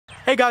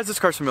Hey guys, it's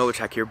Carson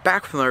here,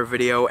 back with another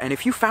video, and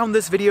if you found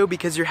this video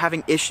because you're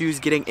having issues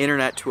getting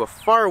internet to a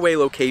faraway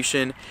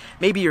location,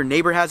 maybe your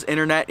neighbor has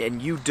internet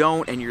and you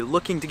don't and you're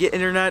looking to get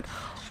internet,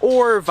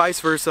 or vice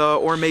versa,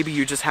 or maybe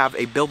you just have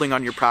a building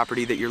on your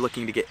property that you're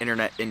looking to get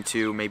internet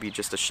into, maybe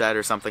just a shed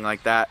or something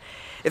like that.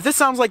 If this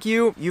sounds like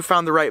you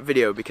found the right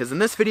video, because in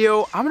this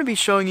video, I'm going to be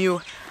showing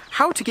you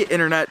how to get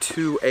internet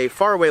to a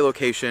faraway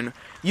location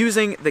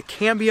using the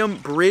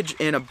Cambium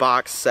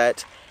Bridge-in-a-Box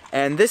set.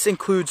 And this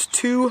includes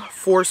two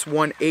Force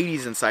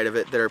 180s inside of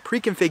it that are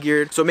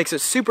pre-configured, so it makes it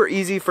super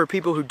easy for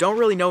people who don't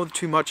really know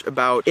too much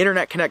about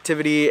internet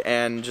connectivity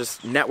and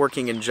just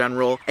networking in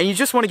general, and you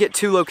just want to get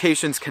two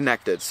locations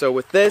connected. So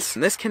with this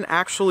can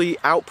actually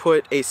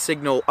output a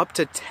signal up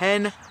to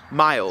 10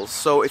 miles.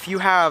 So if you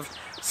have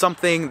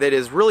something that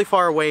is really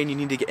far away and you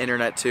need to get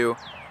internet to,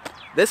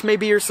 this may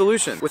be your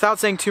solution. Without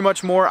saying too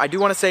much more, I do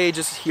want to say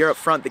just here up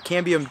front that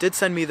Cambium did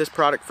send me this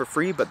product for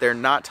free, but they're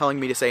not telling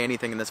me to say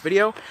anything in this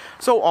video,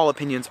 so all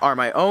opinions are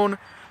my own.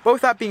 But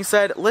with that being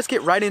said, let's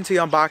get right into the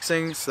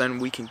unboxing so then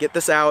we can get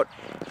this out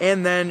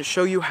and then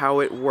show you how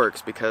it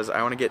works, because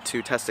I want to get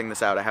to testing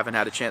this out. I haven't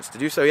had a chance to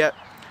do so yet.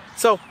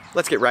 So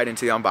let's get right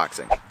into the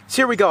unboxing. So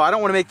here we go. I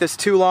don't want to make this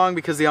too long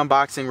because the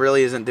unboxing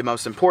really isn't the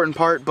most important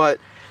part, but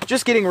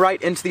just getting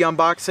right into the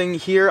unboxing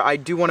here, I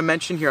do want to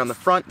mention here on the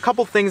front a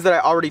couple things that I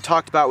already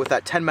talked about with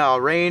that 10-mile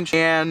range,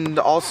 and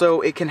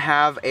also it can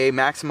have a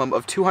maximum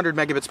of 200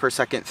 megabits per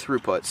second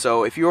throughput.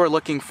 So if you are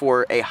looking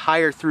for a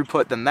higher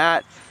throughput than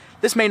that,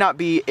 this may not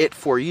be it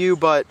for you,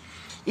 but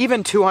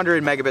even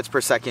 200 megabits per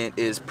second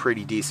is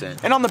pretty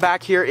decent. And on the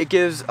back here, it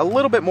gives a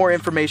little bit more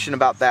information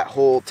about that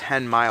whole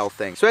 10-mile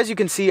thing. So as you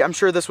can see, I'm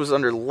sure this was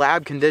under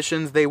lab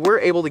conditions. They were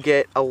able to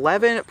get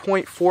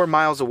 11.4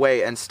 miles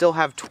away and still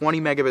have 20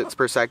 megabits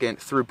per second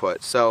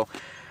throughput. So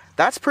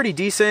that's pretty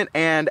decent,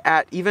 and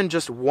at even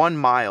just 1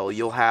 mile,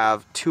 you'll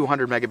have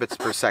 200 megabits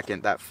per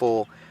second, that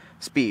full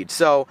speed.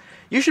 So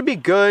you should be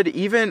good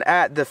even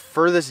at the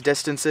furthest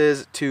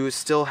distances to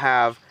still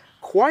have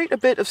quite a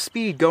bit of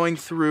speed going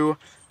through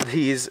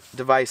these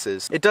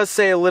devices. It does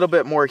say a little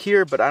bit more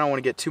here, but I don't want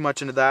to get too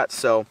much into that,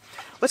 so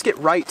let's get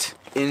right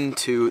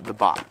into the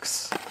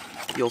box.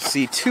 You'll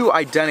see two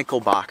identical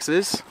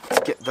boxes.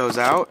 Let's get those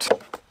out.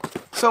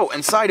 So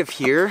inside of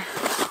here,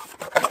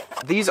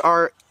 these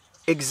are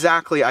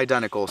exactly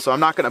identical, so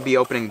I'm not going to be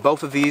opening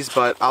both of these,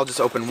 but I'll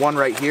just open one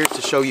right here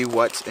to show you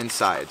what's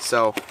inside.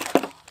 So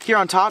here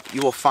on top,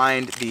 you will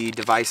find the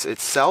device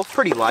itself,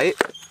 pretty light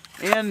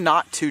and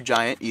not too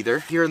giant either.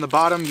 Here in the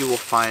bottom, you will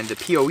find the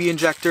PoE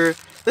injector.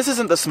 This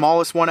isn't the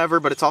smallest one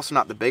ever, but it's also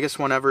not the biggest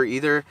one ever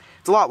either.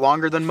 It's a lot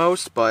longer than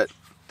most, but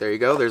there you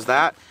go, there's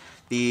that.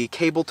 The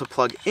cable to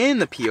plug in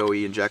the PoE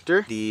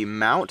injector. The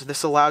mount,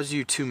 this allows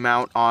you to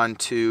mount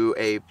onto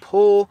a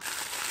pull.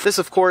 This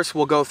of course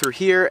will go through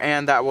here,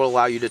 and that will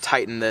allow you to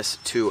tighten this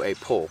to a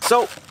pull.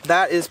 So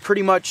that is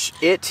pretty much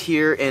it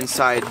here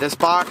inside this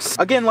box.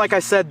 Again, like I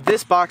said,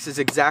 this box is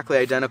exactly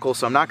identical,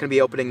 so I'm not going to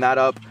be opening that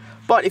up.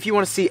 But if you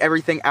want to see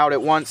everything out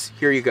at once,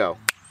 here you go.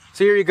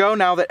 So here you go,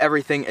 now that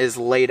everything is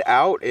laid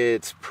out,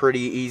 it's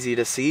pretty easy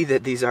to see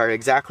that these are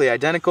exactly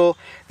identical.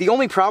 The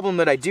only problem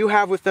that I do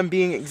have with them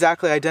being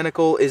exactly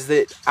identical is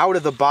that out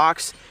of the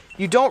box,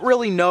 you don't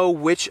really know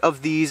which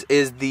of these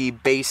is the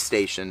base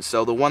station,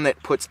 so the one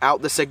that puts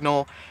out the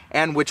signal,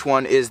 and which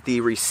one is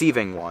the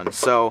receiving one.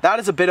 So that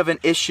is a bit of an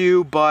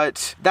issue,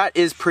 but that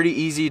is pretty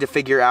easy to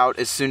figure out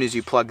as soon as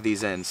you plug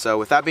these in. So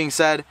with that being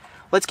said,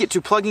 let's get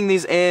to plugging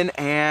these in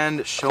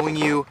and showing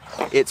you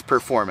its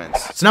performance.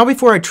 So now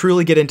before I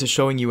truly get into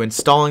showing you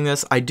installing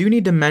this, I do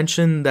need to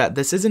mention that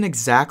this isn't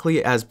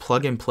exactly as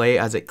plug and play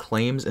as it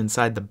claims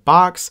inside the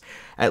box.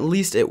 At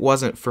least it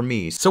wasn't for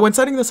me. So when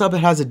setting this up, it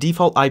has a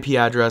default IP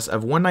address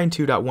of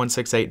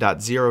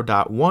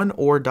 192.168.0.1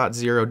 or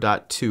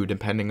 .0.2,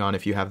 depending on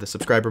if you have the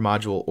subscriber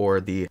module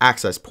or the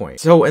access point.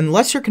 So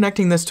unless you're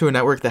connecting this to a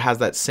network that has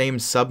that same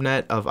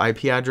subnet of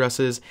IP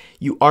addresses,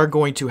 you are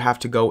going to have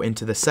to go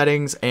into the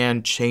settings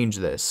and change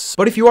this.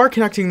 But if you are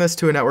connecting this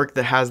to a network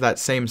that has that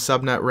same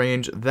subnet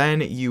range,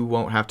 then you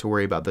won't have to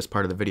worry about this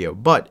part of the video.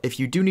 But if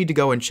you do need to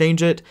go and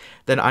change it,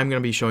 then I'm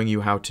going to be showing you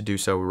how to do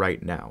so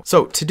right now.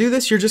 So to do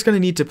this, you're just going to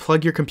need to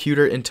plug your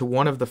computer into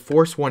one of the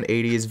Force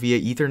 180s via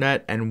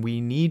Ethernet, and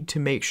we need to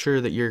make sure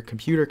that your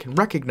computer can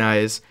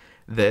recognize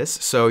this.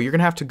 So you're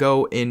gonna have to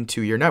go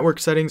into your network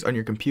settings on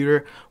your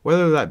computer,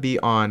 whether that be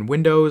on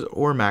Windows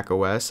or Mac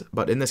OS,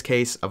 but in this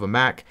case of a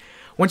Mac.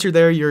 Once you're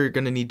there, you're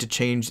gonna need to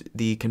change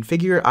the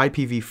configure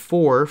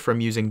IPv4 from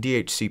using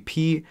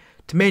DHCP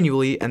to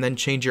manually, and then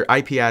change your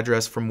IP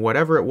address from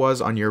whatever it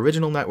was on your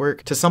original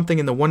network to something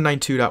in the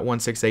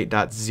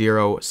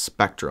 192.168.0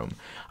 spectrum.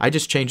 I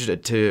just changed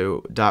it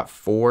to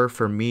 .4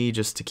 for me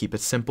just to keep it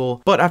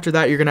simple. But after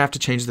that, you're gonna have to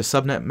change the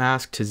subnet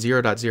mask to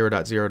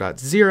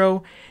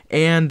 0.0.0.0,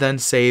 and then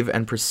save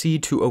and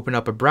proceed to open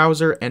up a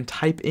browser and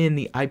type in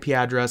the IP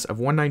address of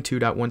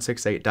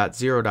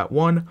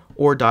 192.168.0.1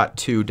 or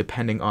 .2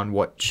 depending on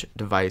which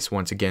device,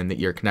 once again, that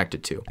you're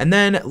connected to. And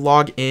then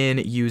log in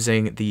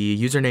using the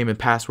username and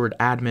password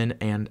admin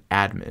and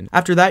admin.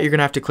 After that, you're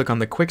gonna have to click on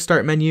the quick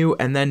start menu,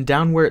 and then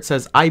down where it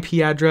says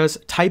IP address,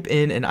 type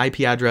in an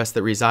IP address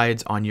that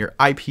resides on your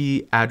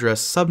IP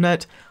address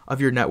subnet of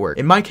your network.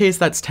 In my case,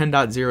 that's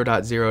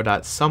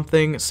 10.0.0.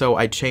 something, so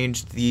I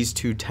changed these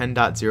to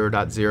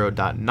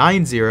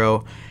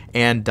 10.0.0.90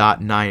 and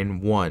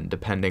 .91,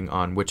 depending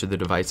on which of the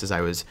devices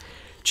I was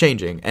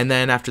changing. And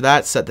then after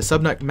that, set the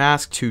subnet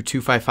mask to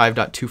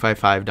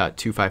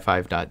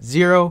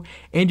 255.255.255.0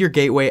 and your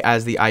gateway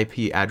as the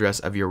IP address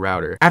of your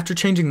router. After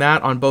changing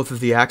that on both of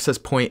the access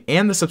point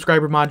and the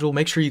subscriber module,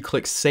 make sure you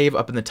click save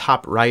up in the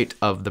top right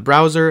of the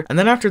browser. And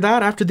then after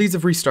that, after these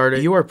have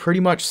restarted, you are pretty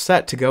much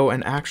set to go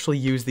and actually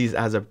use these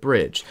as a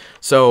bridge.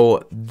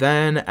 So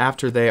then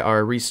after they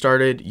are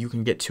restarted, you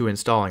can get to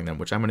installing them,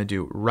 which I'm going to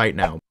do right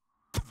now.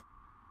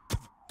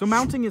 So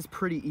mounting is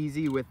pretty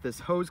easy with this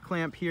hose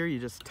clamp here. You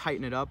just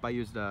tighten it up. I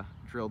used a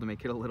drill to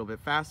make it a little bit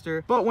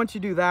faster. But once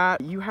you do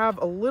that, you have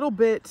a little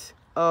bit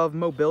of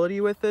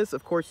mobility with this.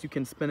 Of course, you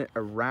can spin it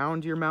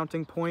around your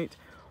mounting point,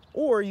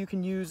 or you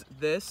can use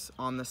this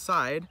on the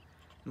side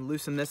and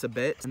loosen this a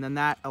bit, and then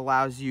that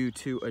allows you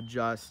to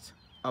adjust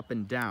up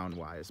and down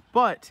wise.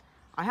 But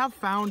I have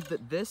found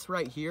that this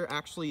right here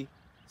actually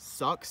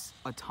sucks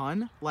a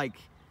ton. Like,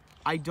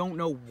 I don't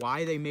know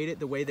why they made it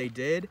the way they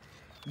did.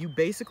 You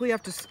basically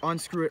have to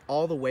unscrew it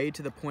all the way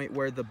to the point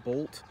where the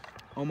bolt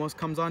almost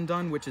comes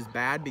undone, which is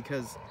bad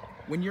because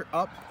when you're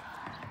up,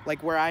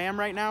 like where I am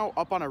right now,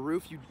 up on a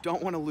roof, you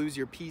don't want to lose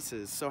your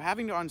pieces. So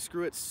having to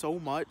unscrew it so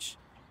much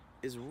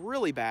is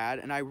really bad,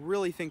 and I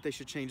really think they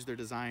should change their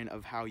design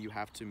of how you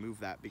have to move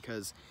that,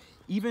 because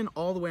even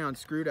all the way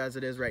unscrewed as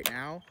it is right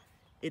now,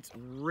 it's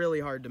really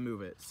hard to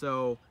move it.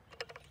 So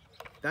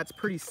that's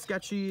pretty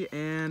sketchy,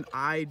 and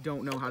I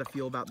don't know how to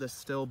feel about this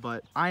still,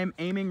 but I am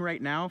aiming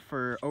right now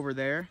for over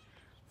there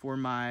for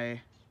my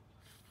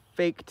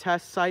fake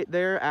test site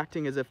there,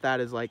 acting as if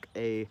that is like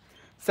a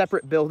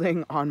separate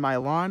building on my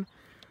lawn.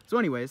 So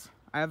anyways,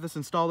 I have this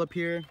installed up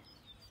here,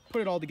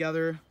 put it all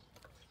together,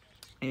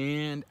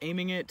 and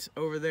aiming it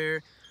over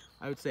there.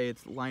 I would say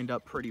it's lined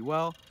up pretty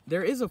well.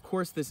 There is, of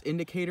course, this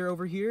indicator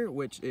over here,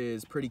 which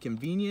is pretty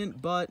convenient,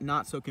 but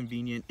not so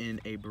convenient in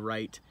a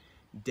bright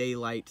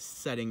daylight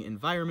setting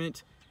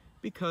environment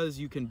because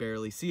you can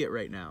barely see it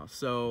right now.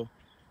 So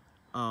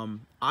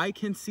I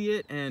can see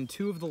it, and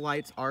two of the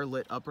lights are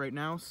lit up right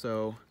now,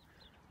 so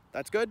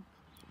that's good.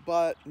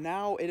 But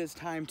now it is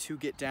time to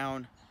get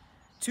down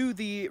to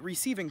the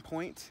receiving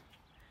point.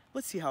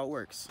 Let's see how it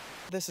works.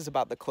 This is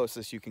about the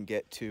closest you can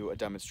get to a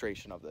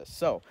demonstration of this.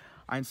 So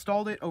I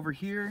installed it over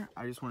here.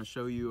 I just want to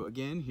show you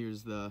again.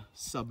 Here's the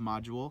sub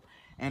module.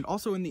 And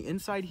also in the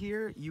inside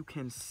here, you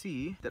can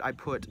see that I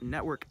put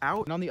network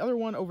out. And on the other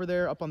one over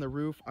there up on the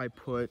roof, I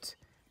put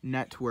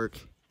network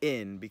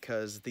in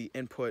because the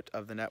input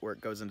of the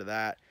network goes into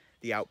that.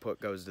 The output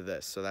goes to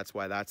this, so that's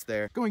why that's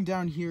there. Going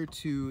down here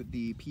to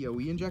the PoE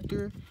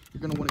injector, you're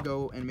gonna wanna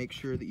go and make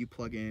sure that you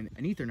plug in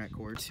an Ethernet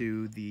cord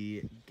to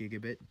the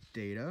gigabit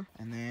data.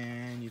 And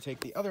then you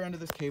take the other end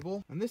of this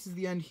cable, and this is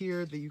the end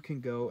here that you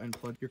can go and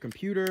plug your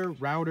computer,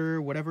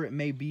 router, whatever it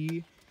may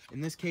be. In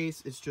this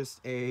case, it's just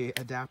a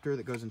adapter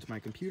that goes into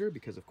my computer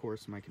because, of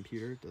course, my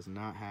computer does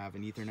not have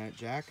an Ethernet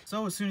jack.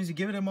 So as soon as you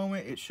give it a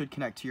moment, it should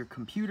connect to your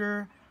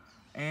computer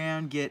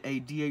and get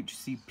a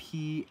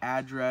DHCP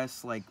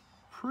address like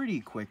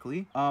pretty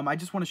quickly. I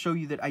just want to show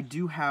you that I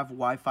do have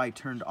Wi-Fi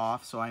turned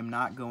off, so I'm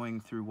not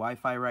going through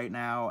Wi-Fi right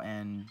now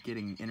and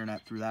getting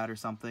internet through that or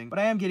something, but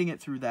I am getting it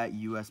through that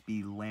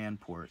USB LAN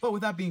port. But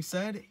with that being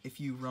said, if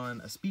you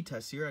run a speed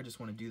test here, I just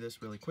want to do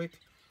this really quick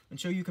and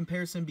show you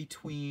comparison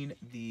between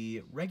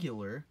the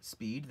regular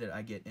speed that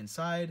I get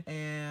inside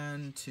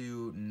and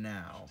to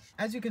now.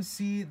 As you can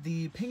see,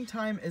 the ping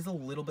time is a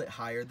little bit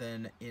higher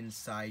than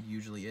inside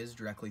usually is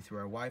directly through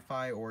our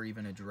Wi-Fi or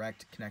even a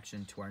direct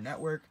connection to our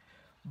network.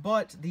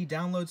 But the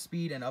download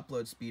speed and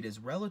upload speed is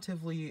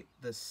relatively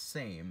the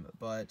same,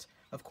 but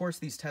of course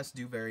these tests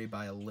do vary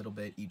by a little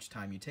bit each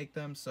time you take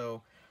them,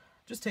 so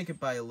just take it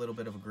by a little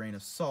bit of a grain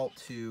of salt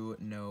to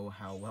know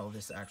how well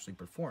this actually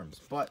performs.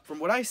 But from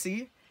what I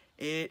see,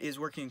 it is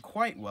working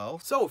quite well.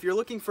 So if you're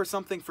looking for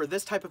something for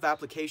this type of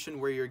application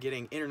where you're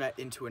getting internet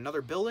into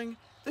another building,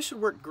 this should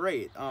work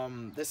great.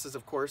 This is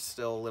of course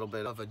still a little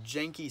bit of a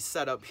janky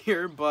setup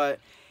here, but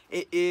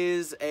it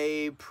is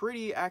a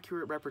pretty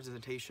accurate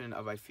representation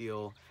of, I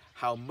feel,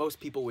 how most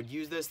people would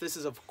use this. This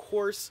is, of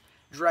course,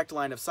 direct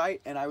line of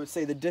sight, and I would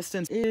say the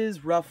distance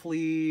is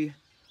roughly,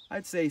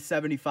 I'd say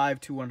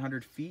 75 to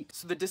 100 feet.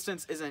 So the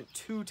distance isn't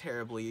too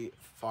terribly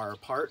far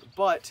apart,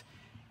 but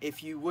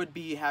if you would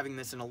be having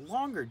this in a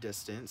longer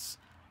distance,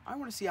 I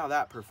want to see how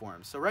that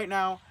performs. So right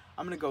now,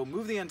 I'm going to go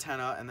move the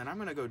antenna, and then I'm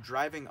going to go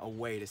driving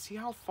away to see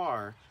how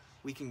far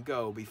we can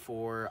go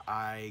before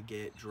I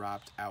get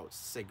dropped out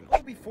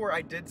signal. Before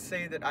I did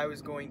say that I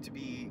was going to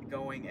be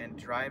going and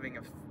driving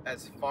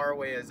as far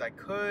away as I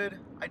could,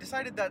 I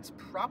decided that's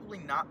probably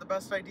not the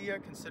best idea,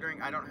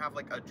 considering I don't have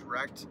like a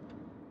direct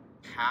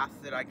path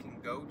that I can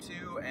go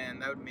to,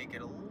 and that would make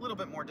it a little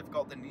bit more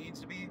difficult than it needs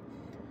to be.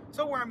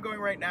 So where I'm going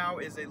right now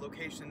is a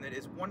location that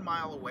is 1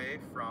 mile away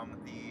from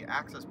the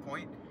access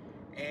point,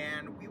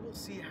 and we will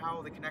see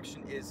how the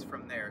connection is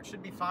from there. It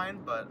should be fine,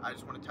 but I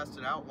just want to test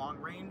it out long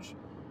range.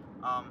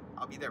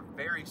 I'll be there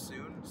very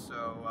soon,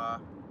 so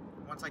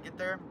once I get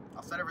there,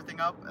 I'll set everything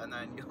up and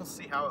then you'll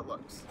see how it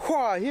looks.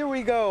 Here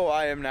we go.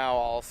 I am now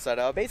all set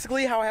up.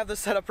 Basically how I have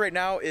this set up right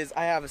now is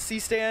I have a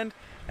C-stand,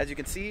 as you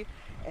can see,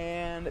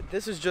 and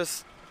this is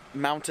just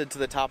mounted to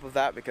the top of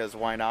that because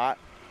why not?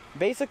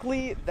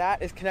 Basically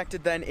that is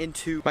connected then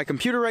into my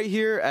computer right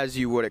here, as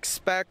you would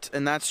expect,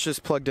 and that's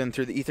just plugged in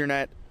through the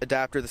Ethernet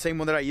adapter, the same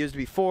one that I used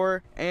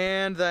before,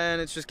 and then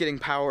it's just getting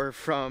power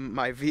from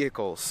my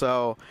vehicle.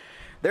 So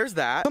there's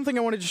that. Something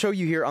I wanted to show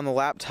you here on the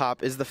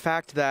laptop is the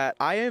fact that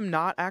I am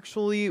not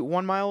actually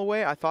 1 mile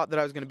away. I thought that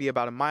I was going to be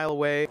about a mile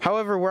away.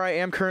 However, where I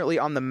am currently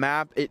on the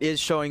map, it is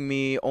showing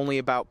me only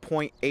about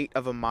 0.8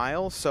 of a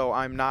mile, so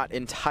I'm not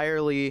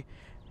entirely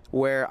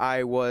where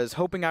I was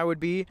hoping I would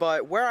be.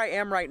 But where I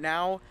am right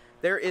now,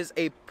 there is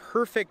a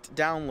perfect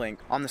downlink.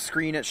 On the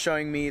screen, it's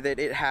showing me that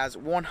it has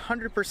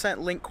 100%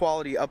 link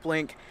quality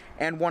uplink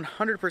and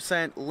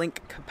 100%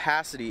 link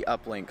capacity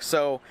uplink.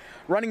 So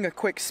running a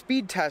quick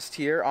speed test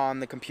here on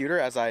the computer,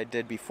 as I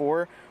did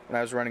before when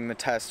I was running the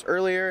test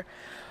earlier,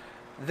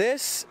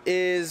 this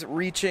is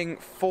reaching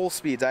full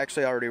speeds. I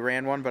actually already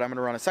ran one, but I'm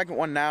gonna run a second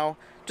one now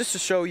just to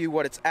show you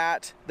what it's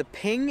at. The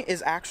ping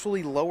is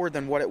actually lower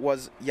than what it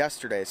was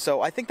yesterday.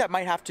 So I think that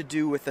might have to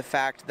do with the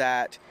fact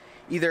that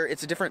either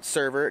it's a different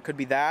server, it could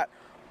be that,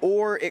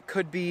 or it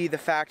could be the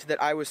fact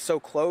that I was so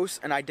close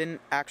and I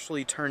didn't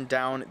actually turn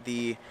down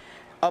the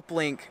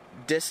uplink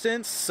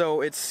distance,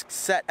 so it's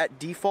set at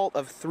default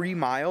of 3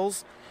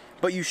 miles,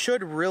 but you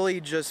should really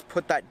just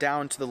put that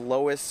down to the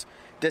lowest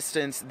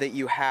distance that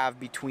you have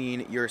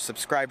between your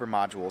subscriber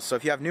modules. So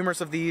if you have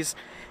numerous of these,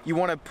 you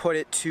want to put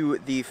it to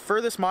the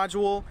furthest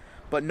module,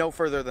 but no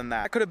further than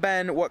that. That could have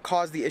been what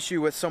caused the issue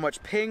with so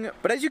much ping,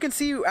 but as you can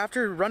see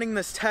after running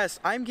this test,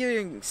 I'm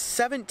getting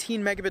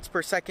 17 megabits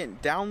per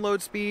second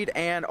download speed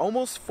and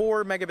almost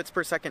 4 megabits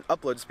per second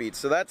upload speed.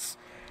 So that's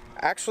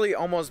actually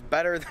almost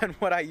better than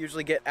what I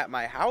usually get at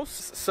my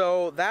house.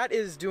 So that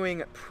is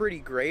doing pretty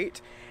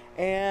great.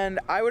 And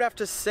I would have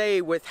to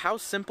say, with how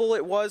simple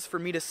it was for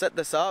me to set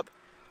this up,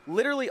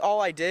 literally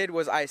all I did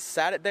was I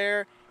sat it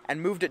there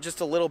and moved it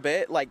just a little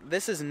bit. Like,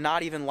 this is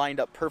not even lined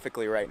up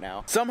perfectly right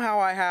now. Somehow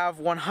I have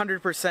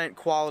 100%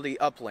 quality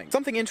uplink.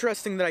 Something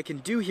interesting that I can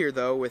do here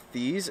though with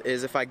these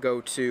is if I go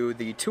to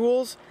the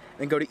tools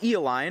and go to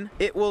E-Align,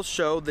 it will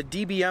show the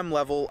dBm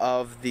level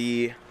of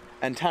the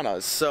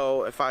antennas.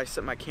 So if I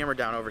set my camera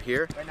down over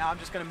here, right now I'm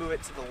just gonna move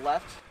it to the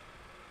left.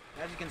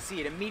 As you can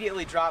see, it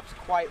immediately drops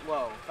quite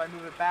low. If I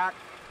move it back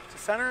to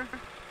center,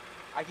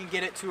 I can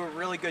get it to a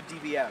really good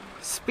dBm.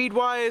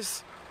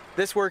 Speed-wise,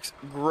 this works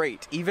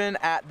great, even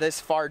at this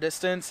far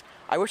distance.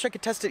 I wish I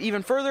could test it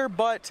even further,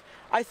 but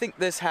I think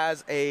this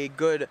has a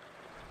good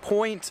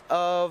point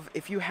of,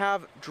 if you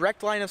have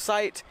direct line of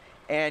sight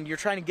and you're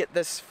trying to get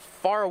this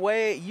far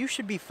away, you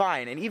should be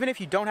fine. And even if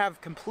you don't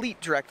have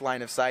complete direct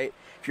line of sight,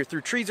 if you're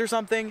through trees or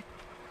something,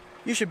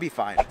 you should be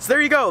fine. So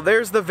there you go,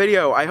 there's the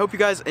video. I hope you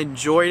guys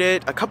enjoyed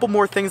it. A couple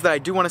more things that I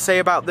do want to say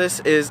about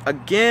this is,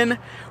 again,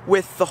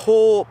 with the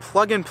whole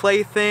plug and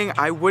play thing,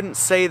 I wouldn't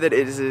say that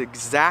it is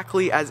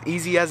exactly as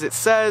easy as it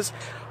says,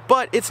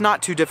 but it's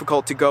not too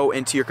difficult to go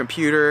into your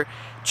computer,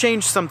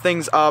 change some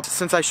things up.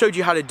 Since I showed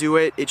you how to do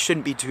it, it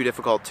shouldn't be too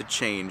difficult to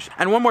change.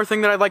 And one more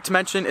thing that I'd like to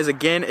mention is,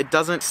 again, it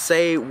doesn't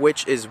say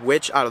which is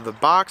which out of the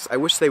box. I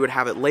wish they would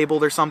have it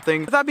labeled or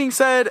something. With that being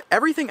said,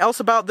 everything else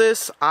about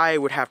this, I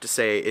would have to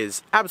say,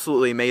 is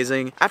absolutely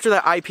amazing. After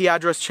that IP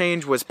address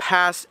change was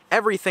passed,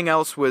 everything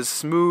else was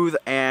smooth,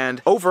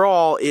 and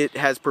overall, it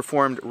has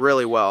performed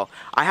really well.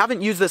 I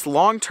haven't used this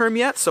long term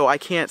yet, so I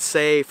can't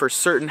say for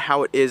certain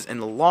how it is in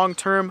the long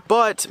term,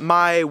 but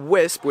my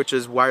WISP, which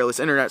is wireless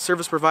internet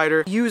service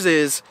provider,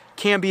 uses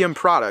Cambium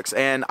products,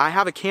 and I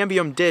have a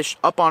Cambium dish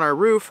up on our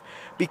roof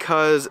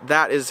because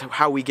that is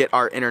how we get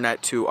our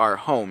internet to our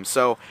home.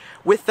 So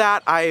with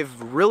that, I've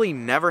really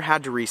never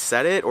had to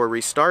reset it or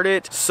restart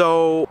it.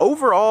 So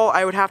overall,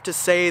 I would have to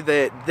say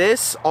that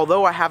this,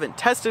 although I haven't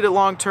tested it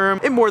long term,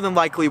 it more than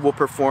likely will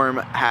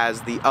perform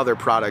as the other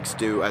products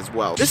do as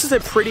well. This is a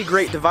pretty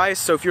great device,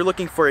 so if you're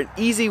looking for an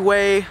easy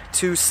way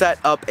to set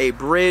up a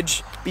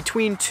bridge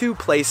between two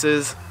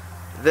places,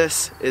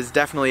 this is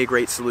definitely a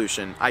great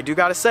solution. I do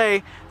gotta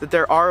say that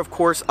there are, of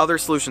course, other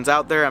solutions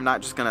out there. I'm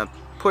not just gonna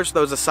push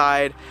those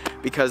aside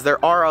because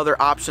there are other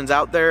options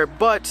out there,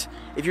 but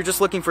if you're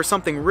just looking for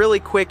something really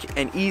quick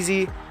and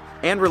easy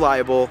and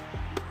reliable,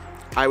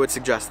 I would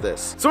suggest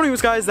this. So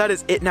anyways guys, that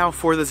is it now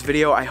for this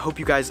video. I hope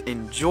you guys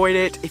enjoyed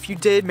it. If you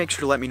did, make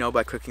sure to let me know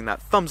by clicking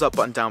that thumbs up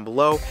button down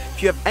below.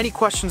 If you have any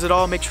questions at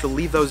all, make sure to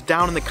leave those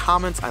down in the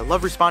comments. I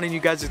love responding to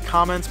you guys'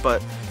 comments,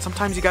 but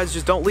sometimes you guys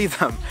just don't leave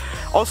them.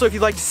 Also, if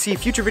you'd like to see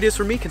future videos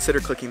from me, consider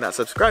clicking that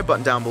subscribe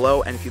button down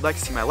below. And if you'd like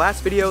to see my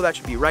last video, that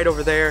should be right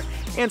over there,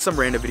 and some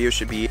random videos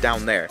should be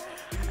down there.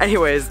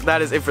 Anyways,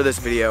 that is it for this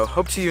video.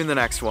 Hope to see you in the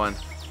next one.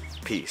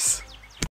 Peace.